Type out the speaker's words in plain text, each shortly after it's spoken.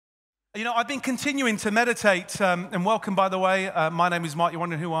You know, I've been continuing to meditate, and welcome, by the way. My name is Mark. You're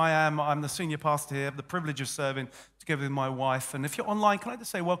wondering who I am. I'm the senior pastor here. I have the privilege of serving together with my wife. And if you're online, can I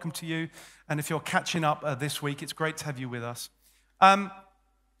just say welcome to you? And if you're catching up this week, it's great to have you with us.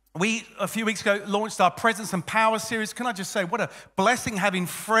 We, a few weeks ago, launched our Presence and Power series. Can I just say, what a blessing having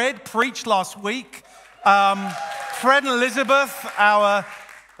Fred preach last week. Fred and Elizabeth, our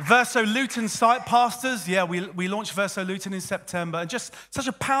Verso Luton site pastors. Yeah, we launched Verso Luton in September. And just such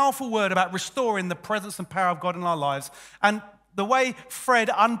a powerful word about restoring the presence and power of God in our lives. And the way Fred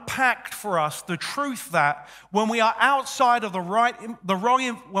unpacked for us the truth that when we are outside of the right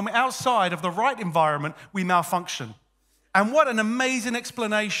environment, we malfunction. And what an amazing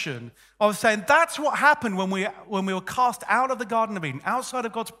explanation of saying that's what happened when we were cast out of the Garden of Eden, outside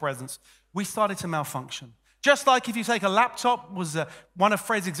of God's presence, we started to malfunction. Just like if you take a laptop, was one of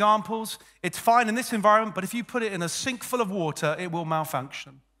Fred's examples, it's fine in this environment, but if you put it in a sink full of water, it will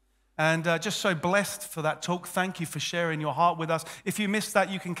malfunction. And just so blessed for that talk. Thank you for sharing your heart with us. If you missed that,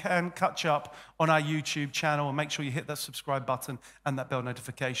 you can catch up on our YouTube channel, and make sure you hit that subscribe button and that bell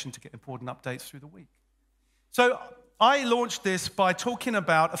notification to get important updates through the week. So I launched this by talking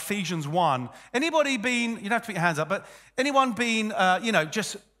about Ephesians 1. Anybody been, you don't have to put your hands up, but anyone been,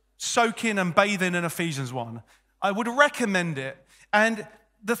 just soaking and bathing in Ephesians 1? I would recommend it. And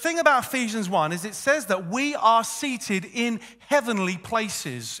the thing about Ephesians 1 is it says that we are seated in heavenly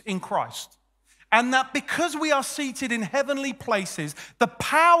places in Christ. And that because we are seated in heavenly places, the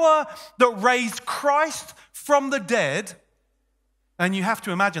power that raised Christ from the dead, and you have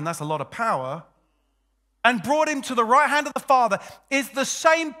to imagine that's a lot of power, and brought him to the right hand of the Father, is the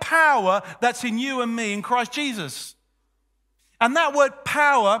same power that's in you and me in Christ Jesus. And that word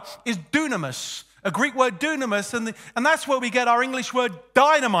power is dunamis, a Greek word dunamis, and that's where we get our English word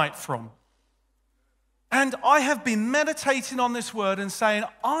dynamite from. And I have been meditating on this word and saying,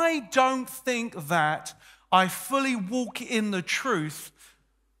 I don't think that I fully walk in the truth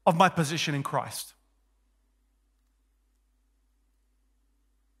of my position in Christ.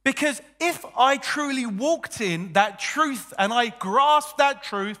 Because if I truly walked in that truth and I grasped that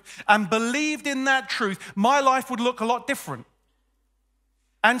truth and believed in that truth, my life would look a lot different.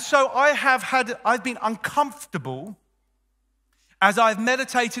 And so I've been uncomfortable as I've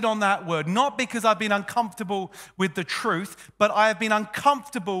meditated on that word, not because I've been uncomfortable with the truth, but I have been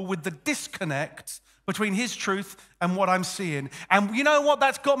uncomfortable with the disconnect between his truth and what I'm seeing. And you know what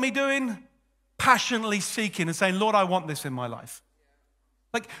that's got me doing? Passionately seeking and saying, Lord, I want this in my life.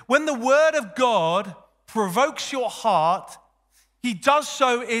 Like when the word of God provokes your heart, he does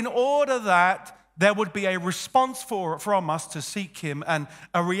so in order that there would be a response from us to seek him and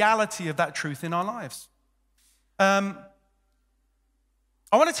a reality of that truth in our lives. I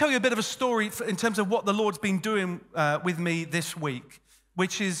want to tell you a bit of a story in terms of what the Lord's been doing with me this week,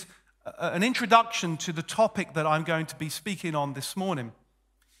 which is an introduction to the topic that I'm going to be speaking on this morning.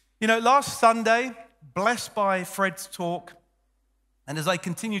 You know, last Sunday, blessed by Fred's talk, and as I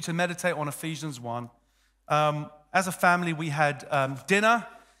continue to meditate on Ephesians 1, as a family we had dinner,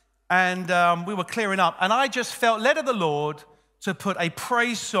 and we were clearing up. And I just felt led of the Lord to put a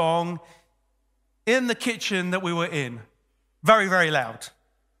praise song in the kitchen that we were in. Very, very loud.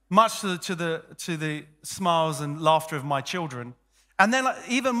 Much to the smiles and laughter of my children. And then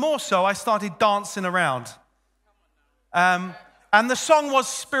even more so, I started dancing around. And the song was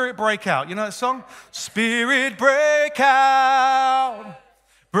Spirit Breakout. You know that song? Spirit Breakout.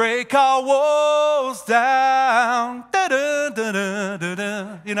 Break our walls down. Da, da, da, da, da,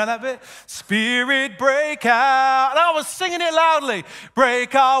 da. You know that bit? Spirit break out. And I was singing it loudly.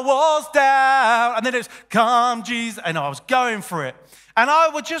 Break our walls down. And then it's come Jesus. And I was going for it. And I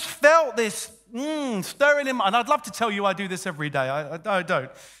would just felt this stirring in my, and I'd love to tell you I do this every day. I don't.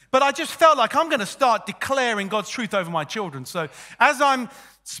 But I just felt like I'm going to start declaring God's truth over my children. So as I'm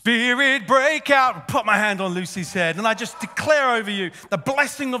Spirit break out, put my hand on Lucy's head, and I just declare over you the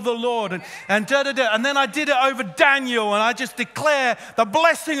blessing of the Lord, and da-da-da. And then I did it over Daniel, and I just declare the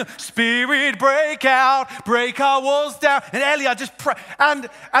blessing of Spirit break out, break our walls down. And Ellie, I just pray. And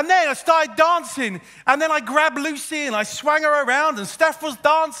then I started dancing, and then I grabbed Lucy, and I swung her around, and Steph was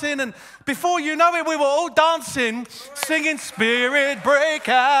dancing, and before you know it, we were all dancing, singing Spirit break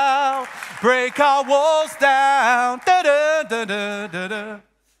out, break our walls down, da-da-da-da-da-da.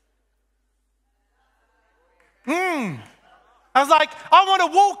 I was like, I want to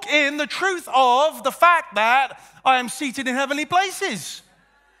walk in the truth of the fact that I am seated in heavenly places.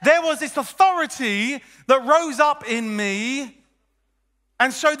 There was this authority that rose up in me.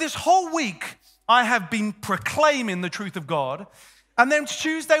 And so this whole week, I have been proclaiming the truth of God. And then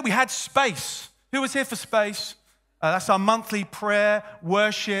Tuesday, we had Space. Who was here for Space? That's our monthly prayer,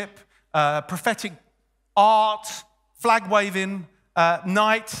 worship, prophetic art, flag waving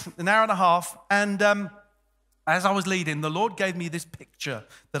night, an hour and a half. And as I was leading, the Lord gave me this picture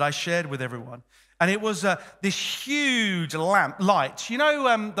that I shared with everyone. And it was this huge light. You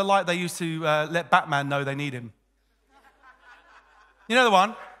know the light they used to let Batman know they need him? You know the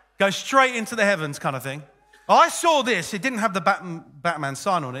one? Goes straight into the heavens kind of thing. I saw this. It didn't have the Batman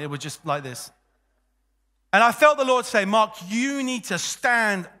sign on it. It was just like this. And I felt the Lord say, Mark, you need to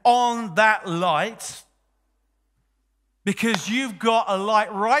stand on that light because you've got a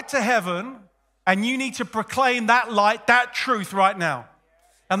light right to heaven and you need to proclaim that light, that truth right now.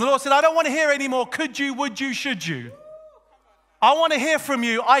 And the Lord said, I don't want to hear anymore. Could you, would you, should you? I want to hear from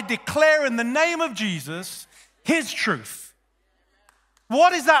you. I declare in the name of Jesus, his truth.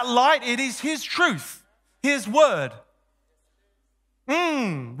 What is that light? It is his truth, his word.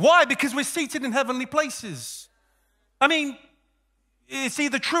 Why? Because we're seated in heavenly places. I mean, it's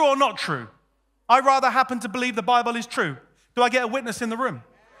either true or not true. I rather happen to believe the Bible is true. Do I get a witness in the room?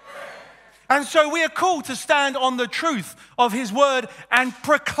 And so we are called to stand on the truth of his word and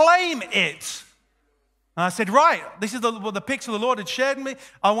proclaim it. And I said, right, this is the picture the Lord had shared with me.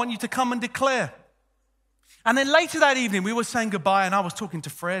 I want you to come and declare. And then later that evening, we were saying goodbye, and I was talking to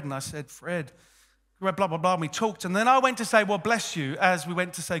Fred, and I said, Fred, blah, blah, blah, and we talked. And then I went to say, well, bless you, as we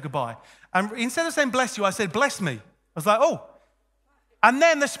went to say goodbye. And instead of saying bless you, I said, bless me. I was like, oh. And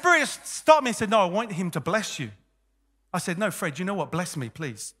then the Spirit stopped me and said, no, I want him to bless you. I said, no, Fred, you know what? Bless me,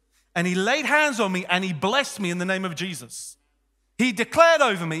 please. And he laid hands on me, and he blessed me in the name of Jesus. He declared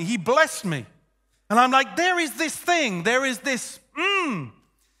over me. He blessed me. And I'm like, there is this thing. There is this,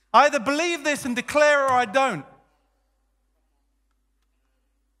 I either believe this and declare or I don't.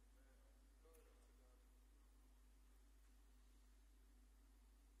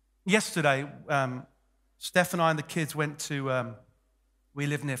 Yesterday, Steph and I and the kids went to, we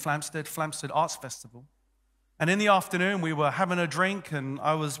live near Flamstead Arts Festival. And in the afternoon, we were having a drink, and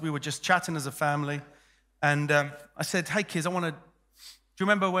we were just chatting as a family. And I said, hey, kids, do you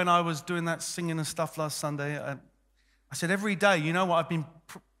remember when I was doing that singing and stuff last Sunday? I said, every day, you know what, I've been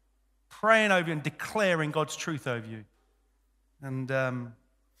praying over you and declaring God's truth over you. And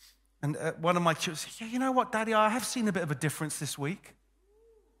one of my children said, yeah, you know what, Daddy, I have seen a bit of a difference this week.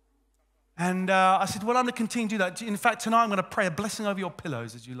 And I said, well, I'm going to continue to do that. In fact, tonight I'm going to pray a blessing over your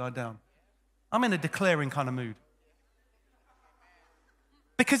pillows as you lie down. I'm in a declaring kind of mood.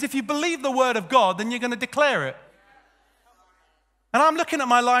 Because if you believe the word of God, then you're going to declare it. And I'm looking at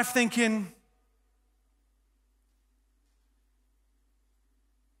my life thinking,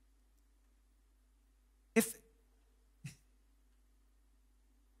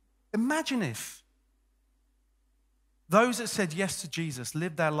 imagine if those that said yes to Jesus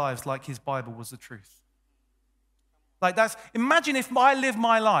lived their lives like his Bible was the truth. Imagine if I lived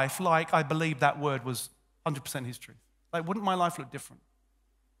my life like I believed that word was 100% his truth. Wouldn't my life look different?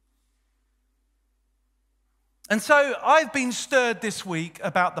 And so I've been stirred this week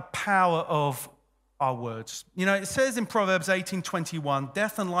about the power of our words. You know, it says in Proverbs 18:21,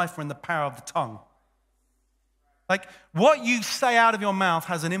 death and life are in the power of the tongue. What you say out of your mouth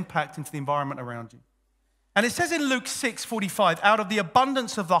has an impact into the environment around you. And it says in Luke 6:45, out of the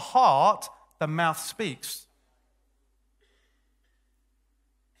abundance of the heart, the mouth speaks.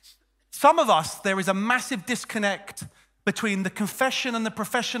 Some of us, there is a massive disconnect between the confession and the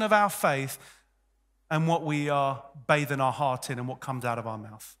profession of our faith and what we are bathing our heart in and what comes out of our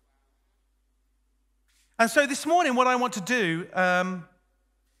mouth. And so this morning, what I want to do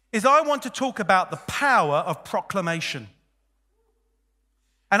is I want to talk about the power of proclamation.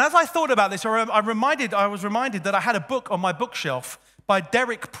 And as I thought about this, I was reminded that I had a book on my bookshelf by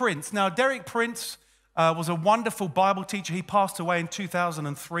Derek Prince. Now, Derek Prince was a wonderful Bible teacher. He passed away in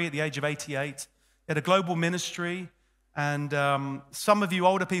 2003 at the age of 88. He had a global ministry. And some of you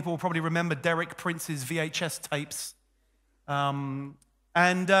older people will probably remember Derek Prince's VHS tapes. He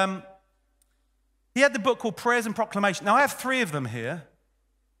had the book called Prayers and Proclamation. Now, I have 3 of them here.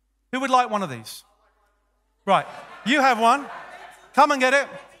 Who would like one of these? Right, you have one. Come and get it.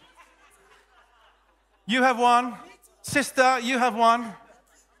 You have one. Sister, you have one.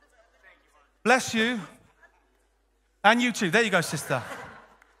 Bless you. And you too. There you go, sister.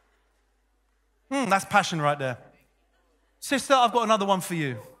 That's passion right there. Sister, I've got another one for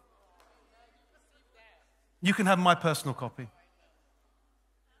you. You can have my personal copy.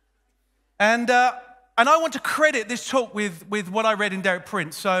 And I want to credit this talk with what I read in Derek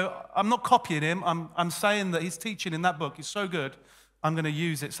Prince. So I'm not copying him. I'm saying that his teaching in that book is so good, I'm going to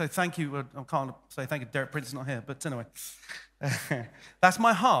use it. So thank you. I can't say thank you. Derek Prince is not here. But anyway, that's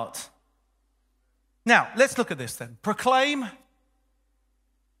my heart. Now, let's look at this then. Proclaim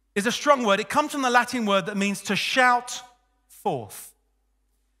is a strong word. It comes from the Latin word that means to shout forth.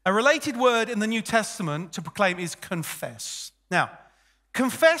 A related word in the New Testament to proclaim is confess. Now,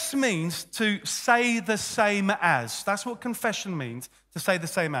 confess means to say the same as. That's what confession means, to say the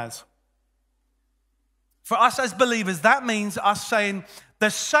same as. For us as believers, that means us saying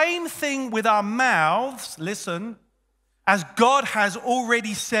the same thing with our mouths, listen, as God has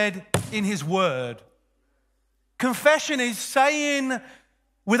already said in his word. Confession is saying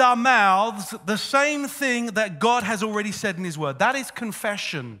with our mouths the same thing that God has already said in his word. That is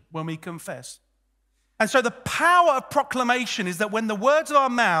confession when we confess. And so the power of proclamation is that when the words of our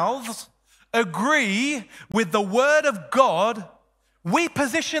mouths agree with the word of God, we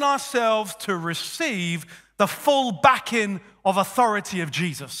position ourselves to receive the full backing of authority of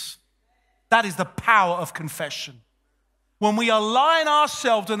Jesus. That is the power of confession. When we align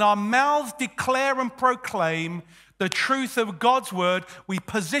ourselves and our mouths declare and proclaim the truth of God's word, we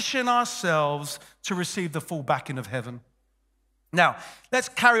position ourselves to receive the full backing of heaven. Now, let's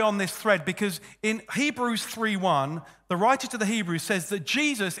carry on this thread, because in Hebrews 3:1, the writer to the Hebrews says that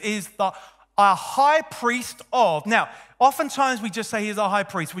Jesus is our high priest of. Now, oftentimes we just say he is our high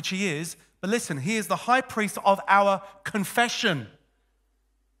priest, which he is, but listen, he is the high priest of our confession.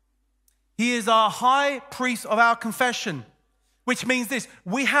 He is our high priest of our confession, which means this: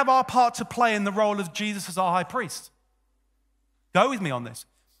 we have our part to play in the role of Jesus as our high priest. Go with me on this.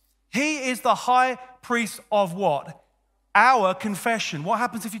 He is the high priest of what? Our confession. What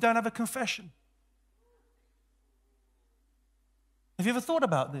happens if you don't have a confession? Have you ever thought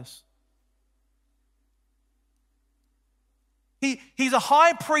about this? He's a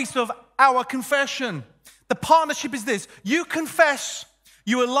high priest of our confession. The partnership is this: you confess,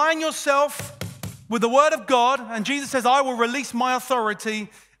 you align yourself with the word of God, and Jesus says, I will release my authority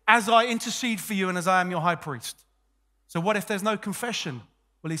as I intercede for you and as I am your high priest. So what if there's no confession?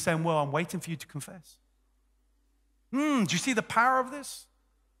 Well, he's saying, well, I'm waiting for you to confess. Do you see the power of this?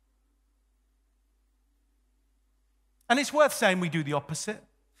 And it's worth saying we do the opposite.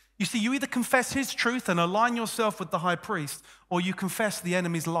 You see, you either confess his truth and align yourself with the high priest, or you confess the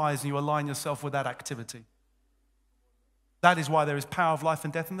enemy's lies and you align yourself with that activity. That is why there is power of life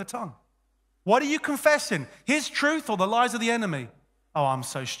and death in the tongue. What are you confessing? His truth or the lies of the enemy? Oh, I'm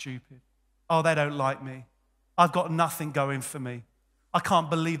so stupid. Oh, they don't like me. I've got nothing going for me. I can't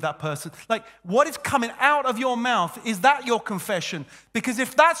believe that person. Like, what is coming out of your mouth, is that your confession? Because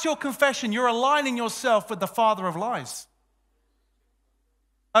if that's your confession, you're aligning yourself with the father of lies.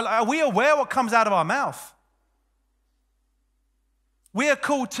 Are we aware what comes out of our mouth? We are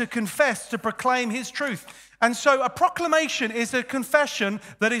called to confess, to proclaim his truth. And so a proclamation is a confession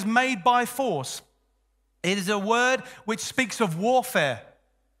that is made by force. It is a word which speaks of warfare.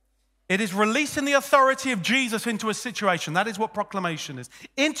 It is releasing the authority of Jesus into a situation. That is what proclamation is.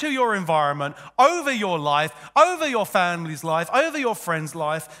 Into your environment, over your life, over your family's life, over your friend's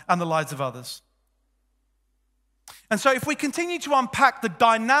life, and the lives of others. And so if we continue to unpack the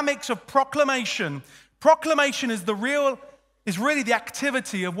dynamics of proclamation, proclamation is really the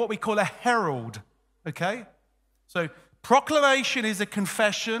activity of what we call a herald, okay? So proclamation is a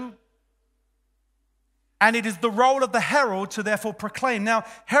confession, and it is the role of the herald to therefore proclaim. Now,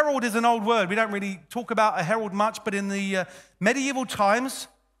 herald is an old word. We don't really talk about a herald much, but in the medieval times,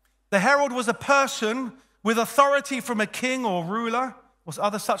 the herald was a person with authority from a king or ruler or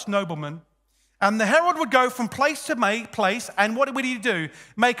other such nobleman. And the herald would go from place to place, and what would he do?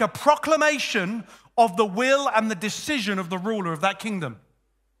 Make a proclamation of the will and the decision of the ruler of that kingdom.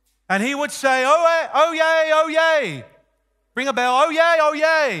 And he would say, oh yay, oh yay. Ring a bell, oh yay, oh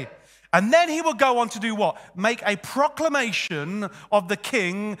yay. And then he will go on to do what? Make a proclamation of the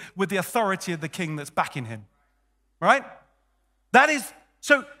king with the authority of the king that's backing him. Right? That is,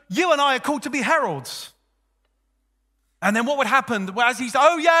 so you and I are called to be heralds. And then what would happen? As he's,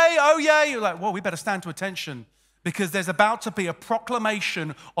 oh yay, you're like, well, we better stand to attention, because there's about to be a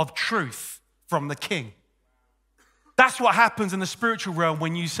proclamation of truth from the king. That's what happens in the spiritual realm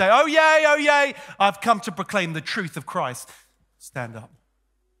when you say, oh yay, I've come to proclaim the truth of Christ. Stand up.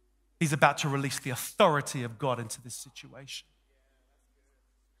 He's about to release the authority of God into this situation.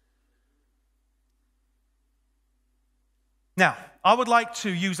 Now, I would like to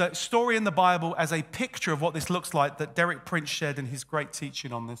use a story in the Bible as a picture of what this looks like that Derek Prince shared in his great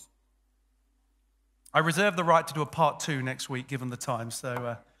teaching on this. I reserve the right to do a part 2 next week, given the time,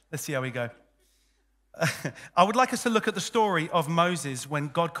 so let's see how we go. I would like us to look at the story of Moses when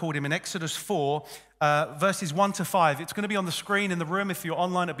God called him in Exodus 4, verses 1 to 5. It's going to be on the screen in the room. If you're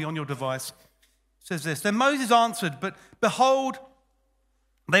online, it'll be on your device. It says this: Then Moses answered, but behold,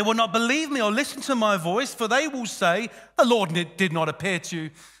 they will not believe me or listen to my voice, for they will say, the Lord did not appear to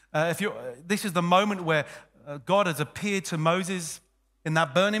This is the moment where God has appeared to Moses in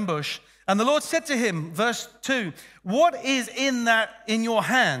that burning bush. And the Lord said to him, verse 2, what is in your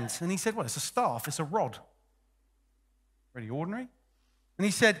hand? And he said, well, it's a staff, it's a rod. Pretty ordinary. And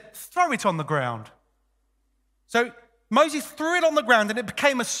he said, throw it on the ground. So Moses threw it on the ground and it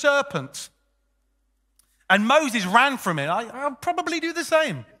became a serpent. And Moses ran from it. I'll probably do the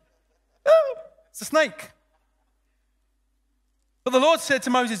same. Oh, it's a snake. But the Lord said to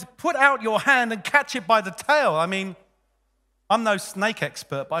Moses, put out your hand and catch it by the tail. I mean, I'm no snake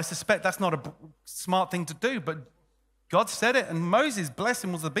expert, but I suspect that's not a smart thing to do. But God said it, and Moses, bless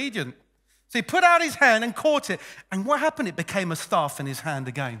him, was obedient. So he put out his hand and caught it. And what happened? It became a staff in his hand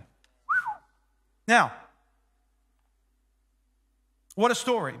again. Now, what a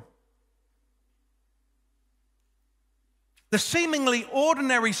story. The seemingly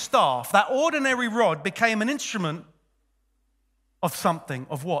ordinary staff, that ordinary rod, became an instrument of something,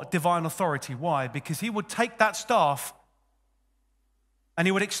 of what? Divine authority. Why? Because he would take that staff and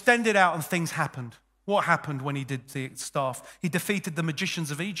he would extend it out and things happened. What happened when he did the staff? He defeated the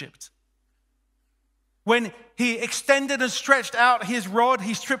magicians of Egypt. When he extended and stretched out his rod,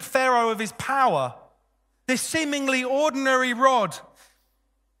 he stripped Pharaoh of his power. This seemingly ordinary rod.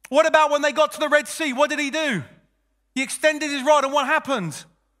 What about when they got to the Red Sea? What did he do? He extended his rod, and what happened?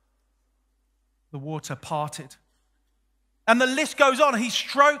 The water parted. And the list goes on. He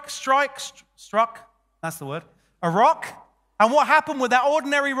struck, that's the word, a rock. And what happened with that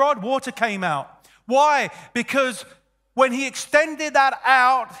ordinary rod? Water came out. Why? Because when he extended that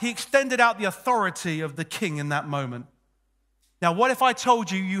out, he extended out the authority of the king in that moment. Now, what if I told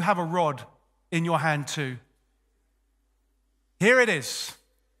you you have a rod in your hand too? Here it is.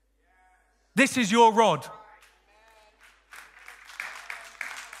 This is your rod.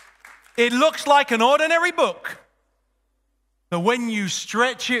 It looks like an ordinary book, but when you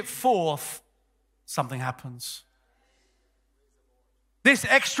stretch it forth, something happens. This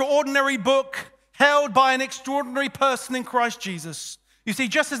extraordinary book, held by an extraordinary person in Christ Jesus. You see,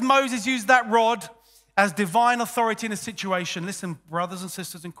 just as Moses used that rod as divine authority in a situation, listen, brothers and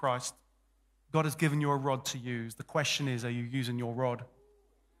sisters in Christ, God has given you a rod to use. The question is, are you using your rod?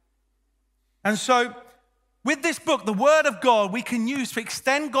 And so, with this book, the Word of God, we can use to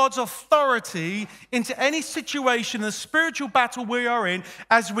extend God's authority into any situation, the spiritual battle we are in,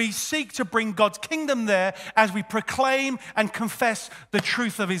 as we seek to bring God's kingdom there, as we proclaim and confess the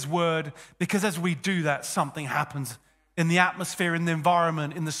truth of His Word. Because as we do that, something happens in the atmosphere, in the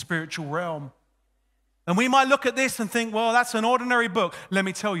environment, in the spiritual realm. And we might look at this and think, well, that's an ordinary book. Let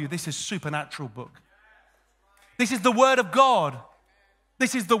me tell you, this is a supernatural book. This is the Word of God.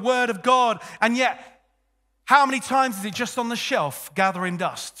 This is the Word of God. And yet, how many times is it just on the shelf gathering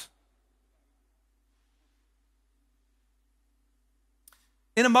dust?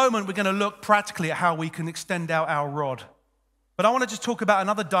 In a moment, we're going to look practically at how we can extend out our rod. But I want to just talk about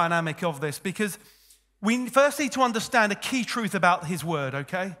another dynamic of this, because we first need to understand a key truth about His Word,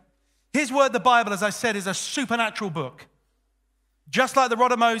 okay? His Word, the Bible, as I said, is a supernatural book. Just like the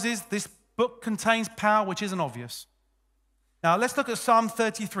rod of Moses, this book contains power which isn't obvious. Now, let's look at Psalm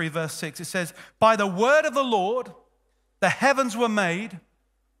 33, verse 6. It says, by the word of the Lord, the heavens were made,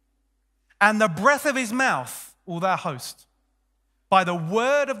 and the breath of His mouth, all their host. By the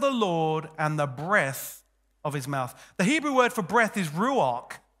word of the Lord and the breath of His mouth. The Hebrew word for breath is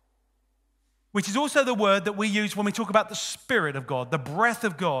ruach, which is also the word that we use when we talk about the Spirit of God, the breath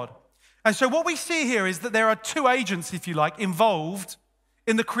of God. And so what we see here is that there are two agents, if you like, involved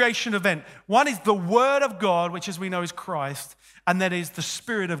in the creation event. One is the Word of God, which as we know is Christ, and that is the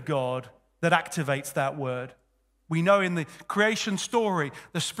Spirit of God that activates that Word. We know in the creation story,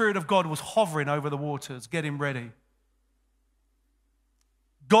 the Spirit of God was hovering over the waters, getting ready.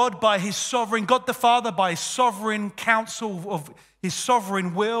 God the Father, by His sovereign counsel of His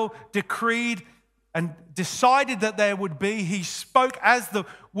sovereign will, decreed and decided that there would be. He spoke as the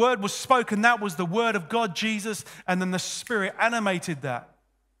word was spoken. That was the Word of God, Jesus, and then the Spirit animated that.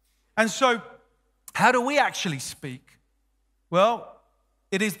 And so, how do we actually speak? Well,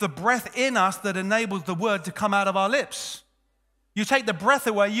 it is the breath in us that enables the word to come out of our lips. You take the breath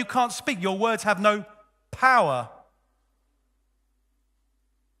away, you can't speak. Your words have no power.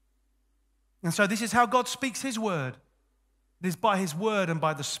 And so this is how God speaks His word. It is by His word and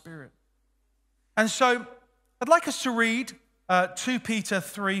by the Spirit. And so I'd like us to read 2 Peter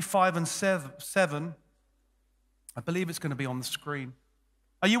 3, 5 and 7. I believe it's going to be on the screen.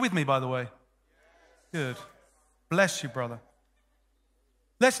 Are you with me, by the way? Good. Bless you, brother.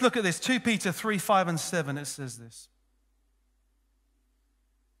 Let's look at this. 2 Peter 3, 5 and 7. It says this.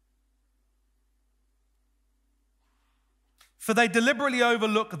 For they deliberately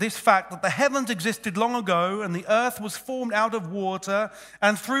overlook this fact that the heavens existed long ago and the earth was formed out of water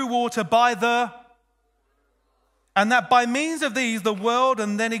and through water and that by means of these the world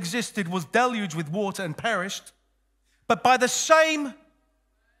and then existed was deluged with water and perished. But by the same,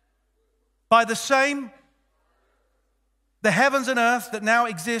 the heavens and earth that now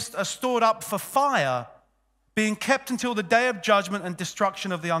exist are stored up for fire, being kept until the day of judgment and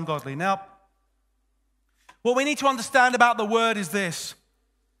destruction of the ungodly. Now, what we need to understand about the word is this.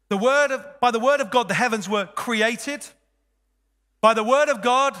 By the word of God, the heavens were created. By the word of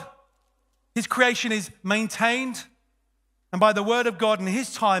God, his creation is maintained. And by the word of God and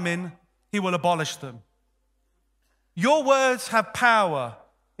his timing, he will abolish them. Your words have power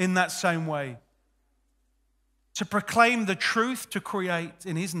in that same way. To proclaim the truth, to create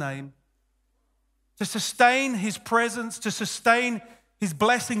in his name. To sustain his presence, to sustain his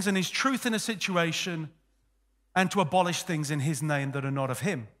blessings and his truth in a situation, and to abolish things in his name that are not of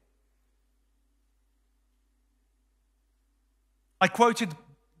him. I quoted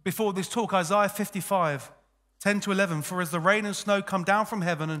before this talk Isaiah 55, 10 to 11. For as the rain and snow come down from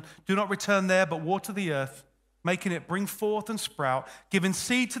heaven and do not return there but water the earth, making it bring forth and sprout, giving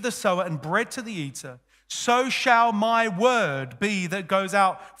seed to the sower and bread to the eater, so shall my word be that goes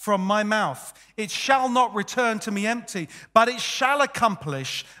out from my mouth. It shall not return to me empty, but it shall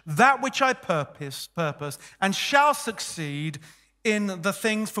accomplish that which I purpose, and shall succeed in the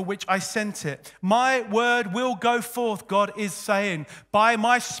things for which I sent it. My word will go forth, God is saying, by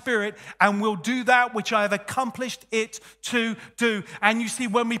my spirit, and will do that which I have accomplished it to do. And you see,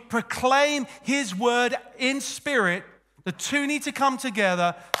 when we proclaim his word in spirit, the two need to come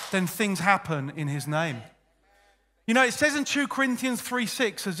together, then things happen in his name. You know, it says in 2 Corinthians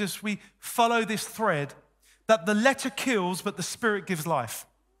 3:6, as just we follow this thread, that the letter kills, but the spirit gives life.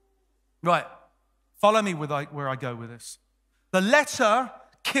 Right, follow me where I go with this. The letter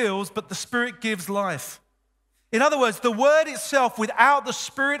kills, but the spirit gives life. In other words, the word itself, without the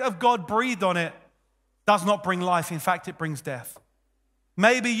Spirit of God breathed on it, does not bring life. In fact, it brings death.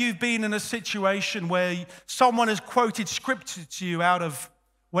 Maybe you've been in a situation where someone has quoted scripture to you out of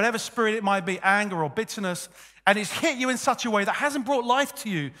whatever spirit it might be, anger or bitterness, and it's hit you in such a way that hasn't brought life to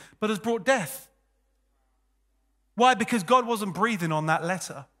you, but has brought death. Why? Because God wasn't breathing on that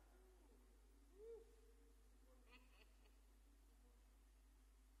letter.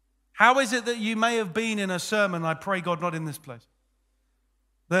 How is it that you may have been in a sermon, I pray God not in this place,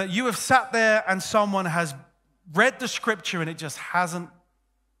 that you have sat there and someone has read the scripture and it just hasn't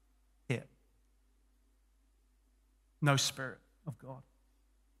hit? No Spirit of God.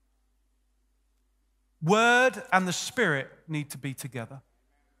 Word and the Spirit need to be together.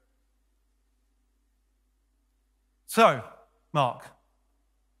 So, Mark,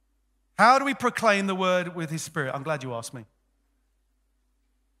 how do we proclaim the word with his Spirit? I'm glad you asked me.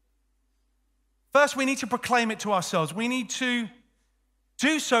 First, we need to proclaim it to ourselves. We need to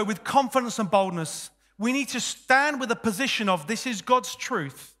do so with confidence and boldness. We need to stand with a position of this is God's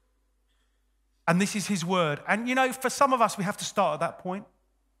truth and this is his word. And you know, for some of us, we have to start at that point.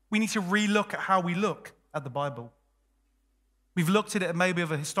 We need to relook at how we look at the Bible. We've looked at it maybe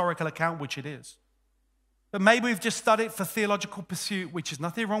of a historical account, which it is. But maybe we've just studied for theological pursuit, which is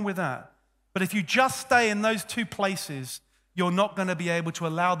nothing wrong with that. But if you just stay in those two places, you're not going to be able to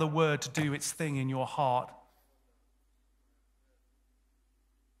allow the word to do its thing in your heart.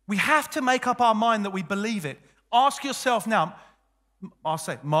 We have to make up our mind that we believe it. Ask yourself now, I'll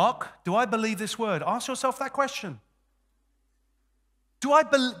say, Mark, do I believe this word? Ask yourself that question. Do I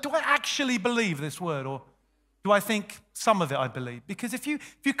actually believe this word, or do I think some of it I believe? Because if you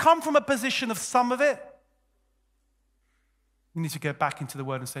come from a position of some of it, you need to go back into the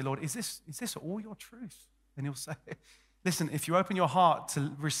word and say, Lord, is this all your truth? And he'll say, listen, if you open your heart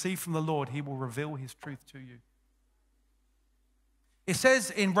to receive from the Lord, he will reveal his truth to you. It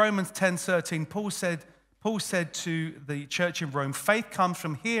says in Romans 10:13, Paul said to the church in Rome, faith comes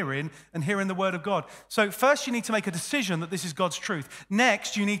from hearing and hearing the word of God. So first you need to make a decision that this is God's truth.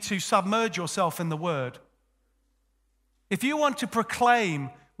 Next, you need to submerge yourself in the word. If you want to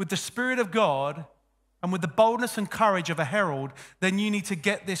proclaim with the Spirit of God and with the boldness and courage of a herald, then you need to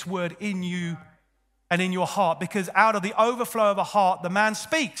get this word in you and in your heart, because out of the overflow of a heart, the man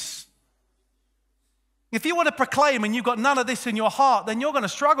speaks. If you want to proclaim and you've got none of this in your heart, then you're going to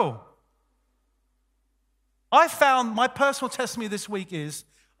struggle. I found my personal testimony this week is,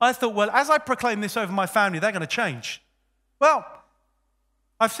 I thought, well, as I proclaim this over my family, they're going to change. Well,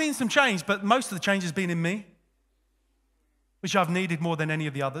 I've seen some change, but most of the change has been in me, which I've needed more than any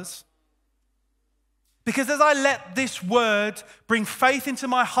of the others. Because as I let this word bring faith into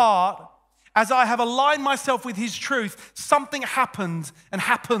my heart, as I have aligned myself with his truth, something happens and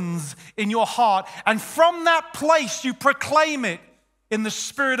happens in your heart. And from that place, you proclaim it in the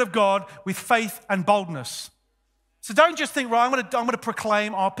Spirit of God with faith and boldness. So don't just think, right, I'm going to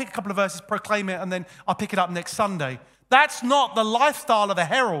proclaim, I'll pick a couple of verses, proclaim it, and then I'll pick it up next Sunday. That's not the lifestyle of a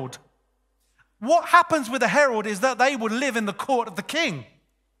herald. What happens with a herald is that they would live in the court of the king.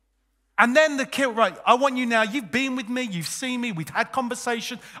 And then the king, right, I want you now, you've been with me, you've seen me, we've had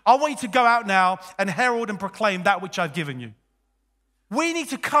conversation. I want you to go out now and herald and proclaim that which I've given you. We need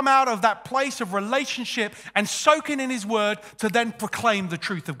to come out of that place of relationship and soaking in his word to then proclaim the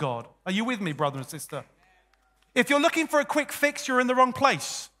truth of God. Are you with me, brother and sister? If you're looking for a quick fix, you're in the wrong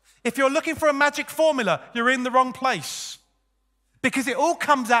place. If you're looking for a magic formula, you're in the wrong place. Because it all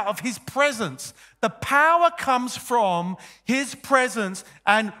comes out of his presence. The power comes from his presence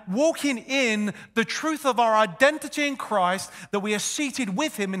and walking in the truth of our identity in Christ, that we are seated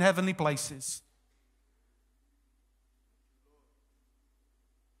with him in heavenly places.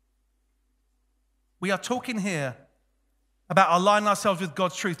 We are talking here about aligning ourselves with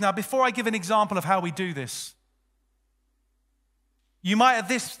God's truth. Now, before I give an example of how we do this, you might at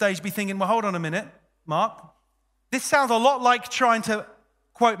this stage be thinking, well, hold on a minute, Mark. This sounds a lot like trying to,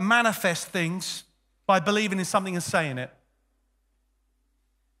 quote, manifest things by believing in something and saying it.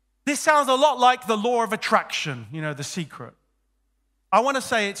 This sounds a lot like the law of attraction, you know, The Secret. I want to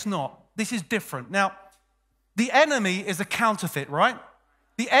say it's not. This is different. Now, the enemy is a counterfeit, right?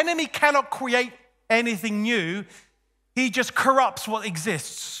 The enemy cannot create anything new. He just corrupts what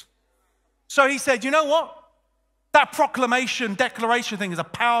exists. So he said, you know what? That proclamation, declaration thing is a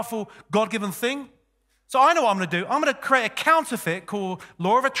powerful, God-given thing. So I know what I'm going to do. I'm going to create a counterfeit called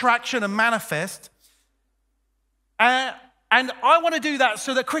law of attraction and manifest. And I want to do that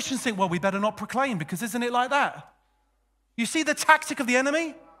so that Christians think, well, we better not proclaim, because isn't it like that? You see the tactic of the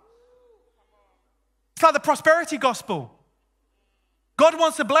enemy? It's like the prosperity gospel. God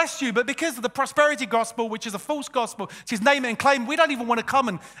wants to bless you, but because of the prosperity gospel, which is a false gospel, it's his name it and claim, we don't even want to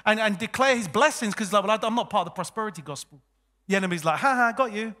come and declare his blessings, because like, well, I'm not part of the prosperity gospel. The enemy's like, ha,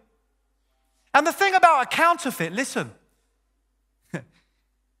 got you. And the thing about a counterfeit, listen,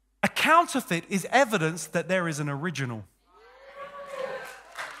 a counterfeit is evidence that there is an original.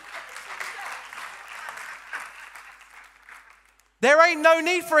 There ain't no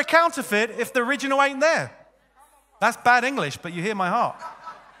need for a counterfeit if the original ain't there. That's bad English, but you hear my heart.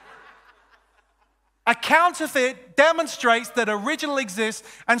 A counterfeit demonstrates that original exists.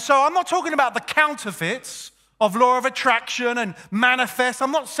 And so I'm not talking about the counterfeits of law of attraction and manifest.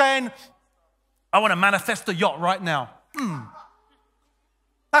 I'm not saying I want to manifest a yacht right now.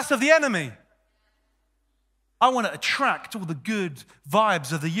 That's of the enemy. I want to attract all the good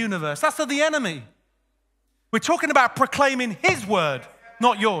vibes of the universe. That's of the enemy. We're talking about proclaiming his word,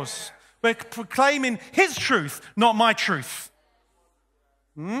 not yours. We're proclaiming his truth, not my truth.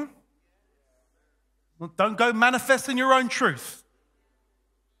 Well, don't go manifesting your own truth.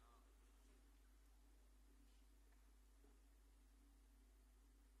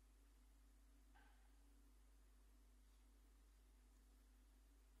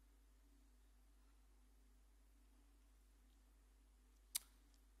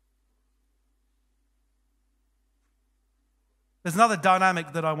 There's another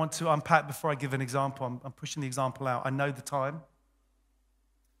dynamic that I want to unpack before I give an example. I'm pushing the example out. I know the time.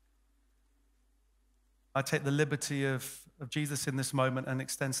 I take the liberty of Jesus in this moment and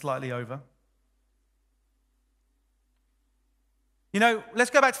extend slightly over. You know,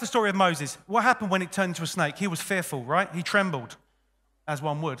 let's go back to the story of Moses. What happened when it turned into a snake? He was fearful, right? He trembled, as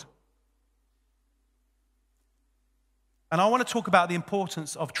one would. And I want to talk about the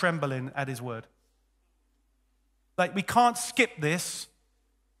importance of trembling at his word. Like, we can't skip this.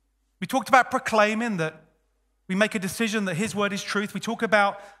 We talked about proclaiming, that we make a decision that his word is truth. We talk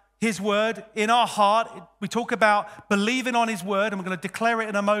about his word in our heart. We talk about believing on his word, and we're going to declare it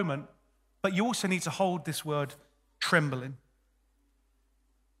in a moment. But you also need to hold this word trembling.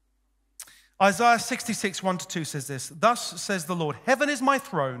 Isaiah 66, 1-2 says this. Thus says the Lord, heaven is my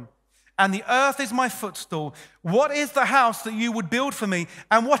throne, and the earth is my footstool. What is the house that you would build for me?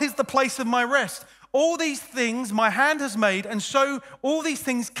 And what is the place of my rest? All these things my hand has made, and so all these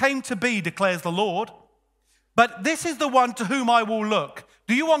things came to be, declares the Lord. But this is the one to whom I will look.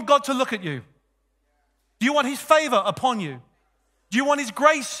 Do you want God to look at you? Do you want his favor upon you? Do you want his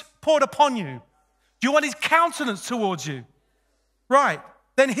grace poured upon you? Do you want his countenance towards you? Right.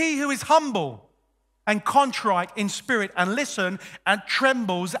 Then he who is humble and contrite in spirit and listen and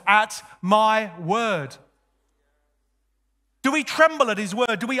trembles at my word. Do we tremble at his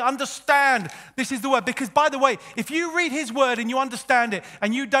word? Do we understand this is the word? Because, by the way, if you read his word and you understand it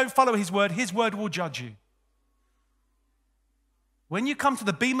and you don't follow his word will judge you. When you come to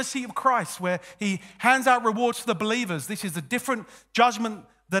the bema seat of Christ, where he hands out rewards for the believers, this is a different judgment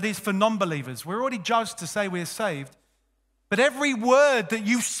that is for non-believers. We're already judged to say we're saved. But every word that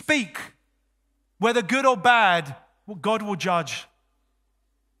you speak, whether good or bad, God will judge.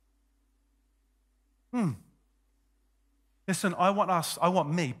 Listen, I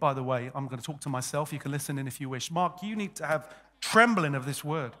want me, by the way, I'm going to talk to myself. You can listen in if you wish. Mark, you need to have trembling of this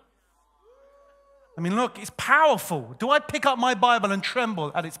word. I mean, look, it's powerful. Do I pick up my Bible and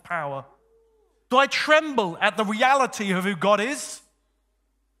tremble at its power? Do I tremble at the reality of who God is?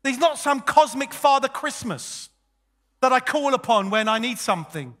 He's not some cosmic Father Christmas that I call upon when I need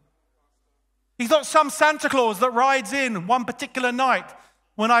something. He's not some Santa Claus that rides in one particular night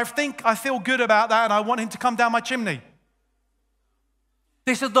when I think I feel good about that and I want him to come down my chimney.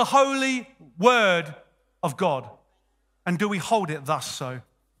 This is the holy word of God. And do we hold it thus so?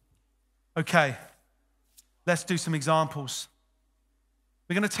 Okay, let's do some examples.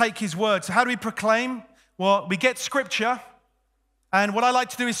 We're going to take his word. So how do we proclaim? Well, we get scripture. And what I like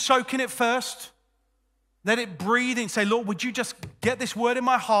to do is soak in it first. Let it breathe and say, Lord, would you just get this word in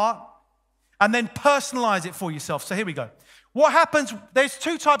my heart? And then personalize it for yourself. So here we go. What happens, there's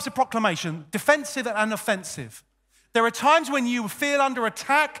two types of proclamation, defensive and offensive. There are times when you feel under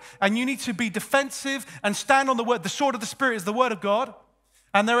attack and you need to be defensive and stand on the word. The sword of the Spirit is the word of God.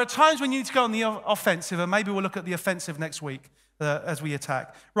 And there are times when you need to go on the offensive, and maybe we'll look at the offensive next week as we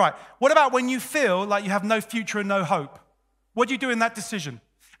attack. Right, what about when you feel like you have no future and no hope? What do you do in that decision?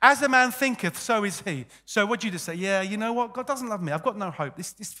 As a man thinketh, so is he. So what do you just say? Yeah, you know what? God doesn't love me. I've got no hope.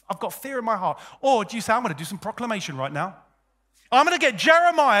 I've got fear in my heart. Or do you say, I'm going to do some proclamation right now? I'm going to get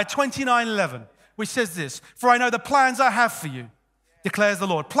Jeremiah 29:11. Which says this, for I know the plans I have for you, declares the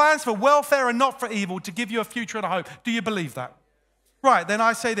Lord. Plans for welfare and not for evil, to give you a future and a hope. Do you believe that? Right, then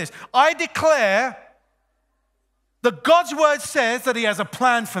I say this. I declare that God's word says that he has a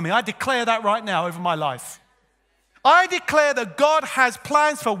plan for me. I declare that right now over my life. I declare that God has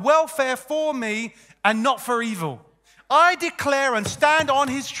plans for welfare for me and not for evil. I declare and stand on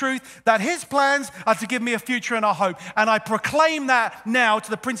his truth that his plans are to give me a future and a hope. And I proclaim that now to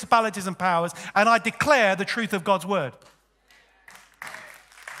the principalities and powers, and I declare the truth of God's word.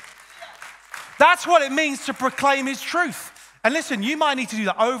 That's what it means to proclaim his truth. And listen, you might need to do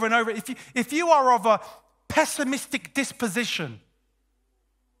that over and over. If you are of a pessimistic disposition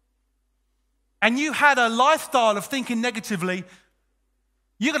and you had a lifestyle of thinking negatively,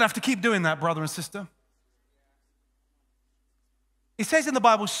 you're going to have to keep doing that, brother and sister. It says in the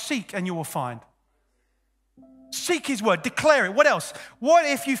Bible, seek and you will find. Seek his word, declare it. What else? What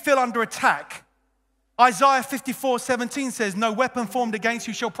if you feel under attack? Isaiah 54:17 says, no weapon formed against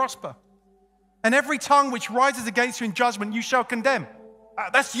you shall prosper. And every tongue which rises against you in judgment, you shall condemn.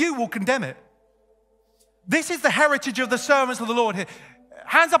 That's you will condemn it. This is the heritage of the servants of the Lord here.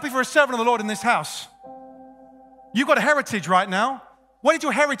 Hands up if you're a servant of the Lord in this house. You've got a heritage right now. What is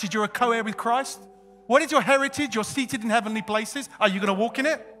your heritage? You're a co-heir with Christ. What is your heritage? You're seated in heavenly places. Are you going to walk in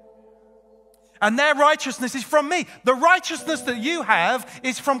it? And their righteousness is from me. The righteousness that you have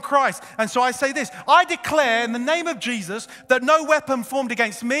is from Christ. And so I say this, I declare in the name of Jesus that no weapon formed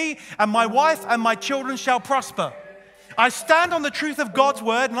against me and my wife and my children shall prosper. I stand on the truth of God's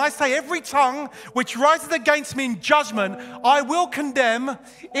word, and I say every tongue which rises against me in judgment, I will condemn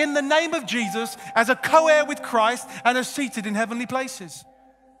in the name of Jesus as a co-heir with Christ and as seated in heavenly places.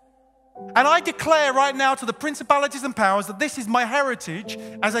 And I declare right now to the principalities and powers that this is my heritage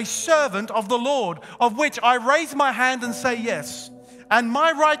as a servant of the Lord, of which I raise my hand and say yes. And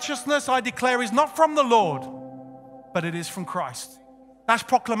my righteousness, I declare, is not from the Lord, but it is from Christ. That's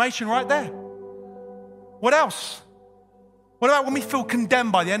proclamation right there. What else? What about when we feel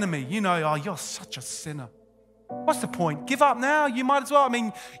condemned by the enemy? You know, oh, you're such a sinner. What's the point? Give up now. You might as well. I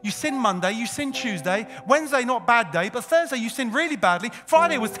mean, you sin Monday, you sin Tuesday. Wednesday, not bad day, but Thursday you sin really badly.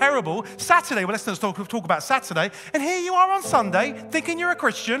 Friday was terrible. Saturday, well, let's not talk about Saturday. And here you are on Sunday thinking you're a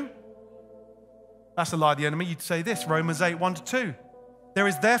Christian. That's a lie of the enemy. You'd say this, Romans 8:1-2. There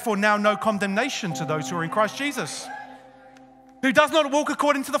is therefore now no condemnation to those who are in Christ Jesus, who does not walk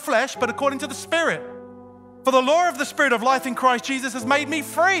according to the flesh, but according to the Spirit. For the law of the Spirit of life in Christ Jesus has made me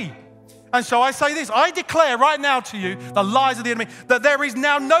free. And so I say this, I declare right now to you, the lies of the enemy, that there is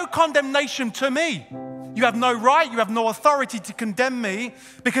now no condemnation to me. You have no right, you have no authority to condemn me,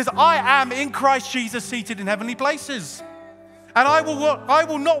 because I am in Christ Jesus seated in heavenly places. And I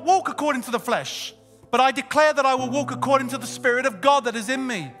will not walk according to the flesh, but I declare that I will walk according to the Spirit of God that is in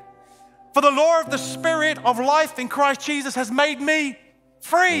me. For the law of the Spirit of life in Christ Jesus has made me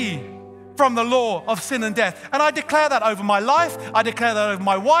free from the law of sin and death. And I declare that over my life. I declare that over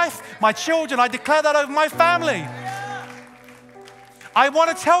my wife, my children. I declare that over my family. I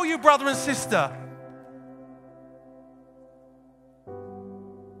want to tell you, brother and sister,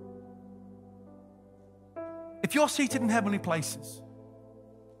 if you're seated in heavenly places,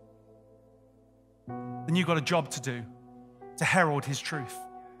 then you've got a job to do to herald his truth.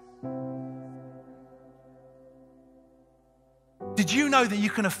 Did you know that you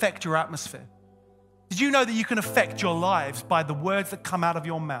can affect your atmosphere? Did you know that you can affect your lives by the words that come out of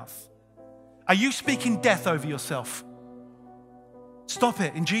your mouth? Are you speaking death over yourself? Stop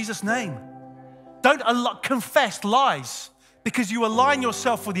it in Jesus' name. Don't confess lies because you align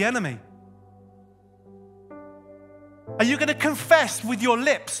yourself with the enemy. Are you going to confess with your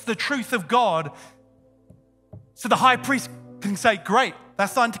lips the truth of God so the high priest can say, great,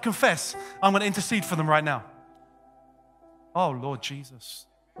 that's time to confess. I'm going to intercede for them right now. Oh, Lord Jesus.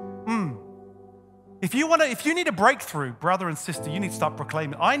 If you need a breakthrough, brother and sister, you need to start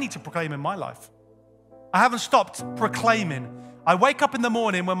proclaiming. I need to proclaim in my life. I haven't stopped proclaiming. I wake up in the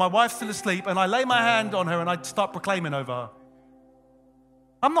morning when my wife's still asleep and I lay my hand on her and I start proclaiming over her.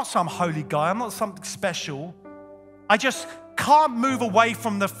 I'm not some holy guy. I'm not something special. I just can't move away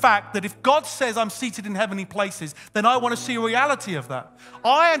from the fact that if God says I'm seated in heavenly places, then I want to see a reality of that.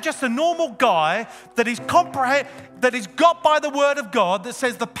 I am just a normal guy that is got by the word of God that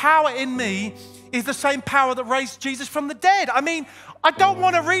says the power in me is the same power that raised Jesus from the dead. I mean, I don't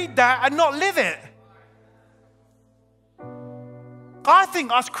want to read that and not live it. I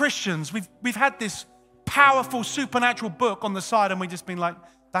think us Christians, we've had this powerful supernatural book on the side and we've just been like,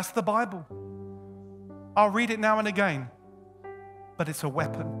 that's the Bible. I'll read it now and again, but it's a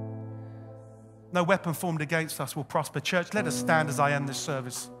weapon. No weapon formed against us will prosper. Church, let us stand as I end this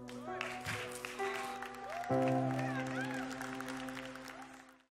service.